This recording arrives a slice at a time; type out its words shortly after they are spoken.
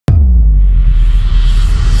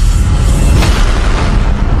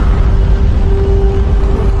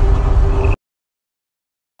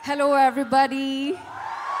Hello, everybody.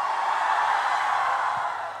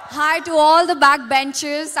 Hi to all the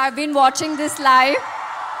backbenchers. I've been watching this live.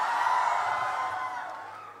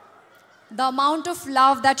 The amount of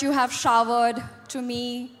love that you have showered to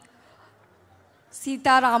me,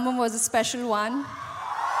 Sita Ramam was a special one.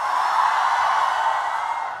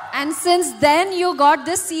 And since then, you got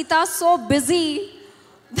this Sita so busy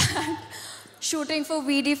that shooting for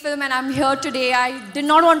VD film, and I'm here today. I did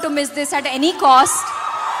not want to miss this at any cost.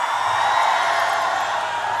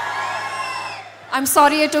 I'm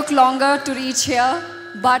sorry it took longer to reach here,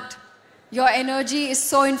 but your energy is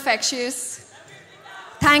so infectious.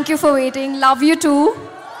 Thank you for waiting. Love you too.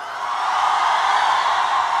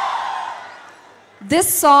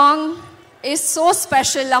 This song is so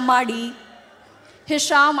special, Amadi.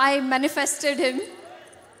 Hisham, I manifested him.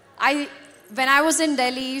 When I was in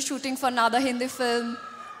Delhi shooting for another Hindi film,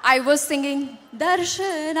 I was singing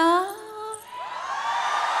Darshana.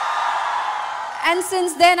 And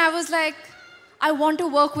since then, I was like, I want to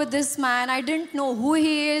work with this man. I didn't know who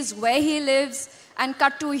he is, where he lives, and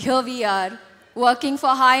cut to here we are, working for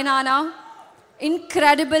Hi Nanna.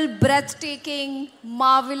 Incredible, breathtaking,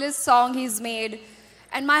 marvelous song he's made.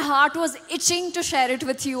 And my heart was itching to share it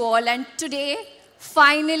with you all. And today,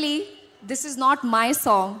 finally, this is not my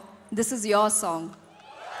song. This is your song.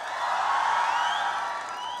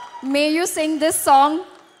 May you sing this song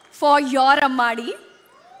for your Amadi.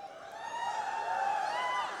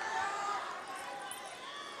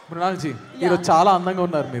 Mrunal ji, మీరు చాలా అందంగా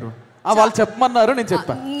ఉన్నారు మీరు. వాళ్ళు చెప్పమన్నారు నేను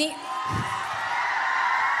చెప్పాను.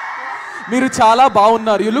 మీరు చాలా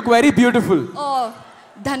బాగున్నారు. You look very beautiful. Oh,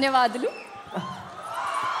 ధన్యవాదాలు.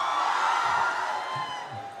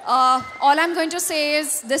 All I'm going to say is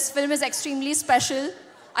this film is extremely special.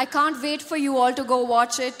 I can't wait for you all to go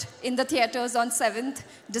watch it in the theaters on 7th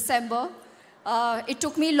December. It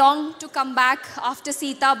took me long to come back after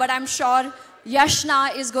Sita, but I'm sure Yashna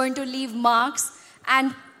is going to leave marks and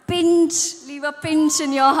leave a pinch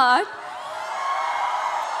in your heart.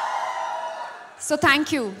 So thank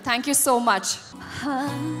you. Thank you so much.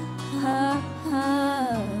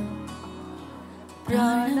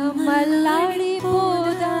 Pranamalladi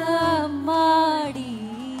podamadi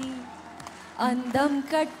andam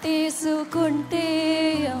kattesukunte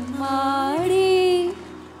ammadi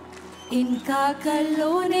inka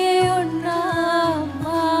kallone unna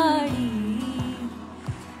ammadi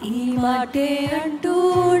ee maate antu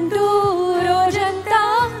untu rojanta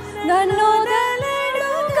nannu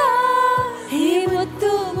daleduga ee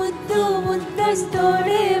muttu muttu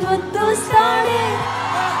muttastode muttustade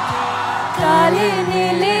kale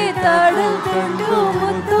nile tadutundu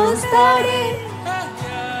muttustade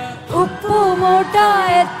uppu mota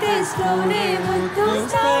ettistone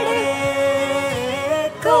muttustade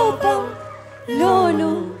kopam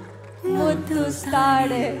lonu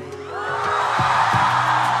muttustade.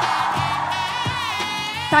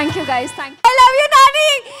 Thank you guys. Thank you. I love you,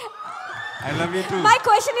 Nani. I love you too. My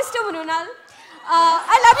question is to Mrunal.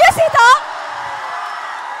 I love you, Sita.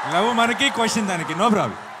 Love manaki, question daniki. No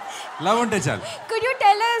problem. Love unte chalu. Could you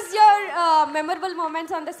tell us your memorable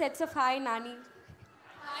moments on the sets of Hi Nani?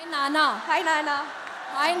 Hi Nanna. Hi Nanna.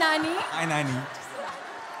 Hi Nani. Hi Nani.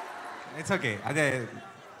 It's okay. Ade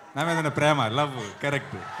na medana prema, love,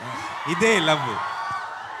 correct. Ide love.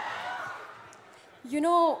 You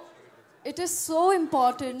know, it is so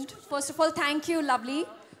important. First of all, thank you, Lovely,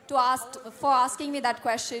 for asking me that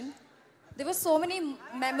question. There were so many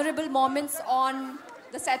memorable moments on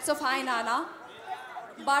the sets of Hi Nanna.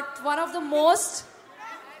 But one of the most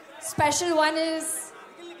special one is,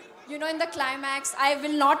 you know, in the climax, I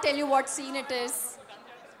will not tell you what scene it is,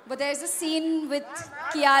 but there's a scene with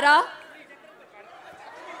Kiara.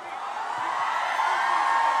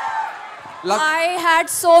 I had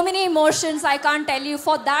so many emotions, I can't tell you.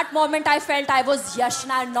 For that moment, I felt I was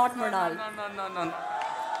Yashna and not Mrunal. No.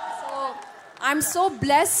 So, I'm so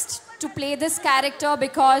blessed to play this character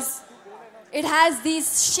because it has these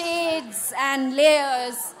shades and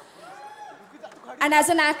layers. And as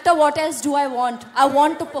an actor, what else do I want? I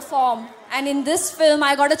want to perform. And in this film,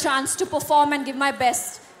 I got a chance to perform and give my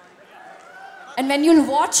best. And when you'll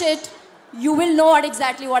watch it, you will know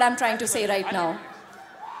exactly what I'm trying to say right now.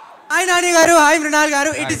 Hi Nani garu, hi Mrunal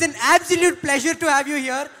garu. It is an absolute pleasure to have you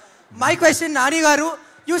here. My question, Nani garu,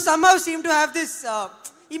 you somehow seem to have this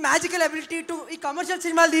magical ability to commercial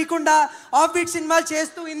cinema leekunda offbeat cinema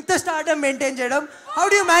chestu inta stardom maintain cheyadam. How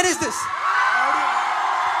do you manage this?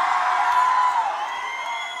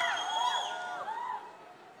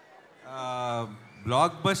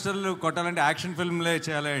 బ్లాక్బస్టర్లు కొట్టాలంటే action ఫిల్మ్లే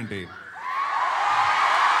చేయాలా ఏంటి?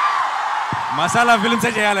 మసాలా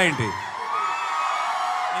ఫిల్మ్సే చేయాలా ఏంటి?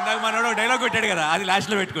 ఇందాక మనోడు dialogue కొట్టాడు కదా, అది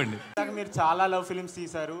లాస్ట్లో పెట్టుకోండి. మీరు చాలా లవ్ ఫిలిమ్స్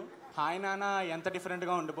తీశారు, హాయ్ నాన్న ఎంత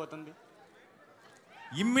డిఫరెంట్గా ఉండిపోతుంది?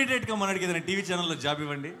 ఇమ్మీడియట్గా మనోడికి ఏదైనా టీవీ ఛానల్లో జాబ్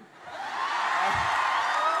ఇవ్వండి.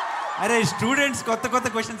 అరే స్టూడెంట్స్ కొత్త కొత్త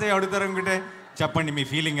క్వశ్చన్స్ అవి అడుగుతారు అనుకుంటే చెప్పండి మీ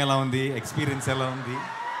ఫీలింగ్ ఎలా ఉంది, ఎక్స్పీరియన్స్ ఎలా ఉంది.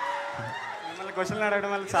 మిమ్మల్ని క్వశ్చన్లు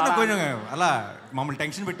అడగడం వల్ల చాలా కొంచెం అలా మమ్మల్ని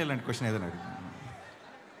టెన్షన్ పెట్టేలాంటి క్వశ్చన్ ఏదైనా అడుగు.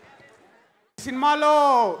 సినిమాలో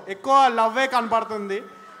ఎక్కువ లవ్వే కనపడుతుంది,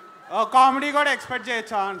 కామెడీ కూడా ఎక్స్పెక్ట్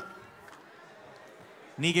చేయొచ్చా?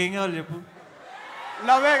 నీకేం కావాలి చెప్పు.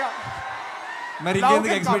 లవ్వే. మరి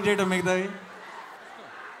ఇంకెందుకు ఎక్స్పెక్ట్ చేయటం మిగతావి?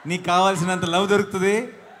 నీకు కావాల్సినంత లవ్ దొరుకుతుంది.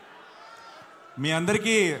 మీ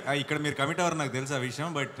అందరికీ ఇక్కడ మీరు కమిట్ అవ్వరు నాకు తెలుసు ఆ విషయం,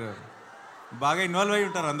 బట్ బాగా ఇన్వాల్వ్ అయి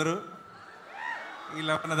ఉంటారు అందరూ ఈ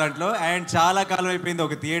లవ్ అన్న దాంట్లో. అండ్ చాలా కాలం అయిపోయింది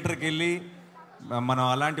ఒక థియేటర్కి వెళ్ళి మనం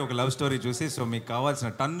అలాంటి ఒక లవ్ స్టోరీ చూసి. సో మీకు కావాల్సిన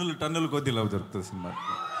టన్నులు కొద్ది లవ్ దొరుకుతుంది సినిమా.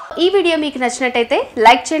 ఈ వీడియో మీకు నచ్చినట్టయితే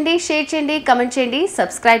లైక్ చేయండి, షేర్ చేయండి, కమెంట్ చేయండి,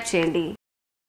 సబ్స్క్రైబ్ చేయండి.